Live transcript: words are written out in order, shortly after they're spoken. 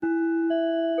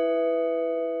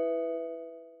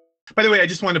By the way, I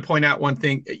just wanted to point out one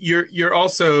thing. You're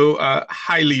also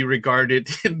highly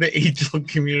regarded in the angel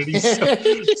community.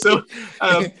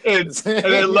 And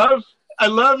I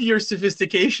love your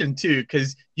sophistication too,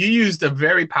 because you used a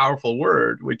very powerful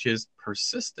word, which is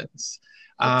persistence.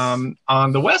 On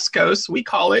the West Coast, we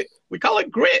call it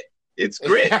grit. It's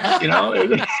grit, you know.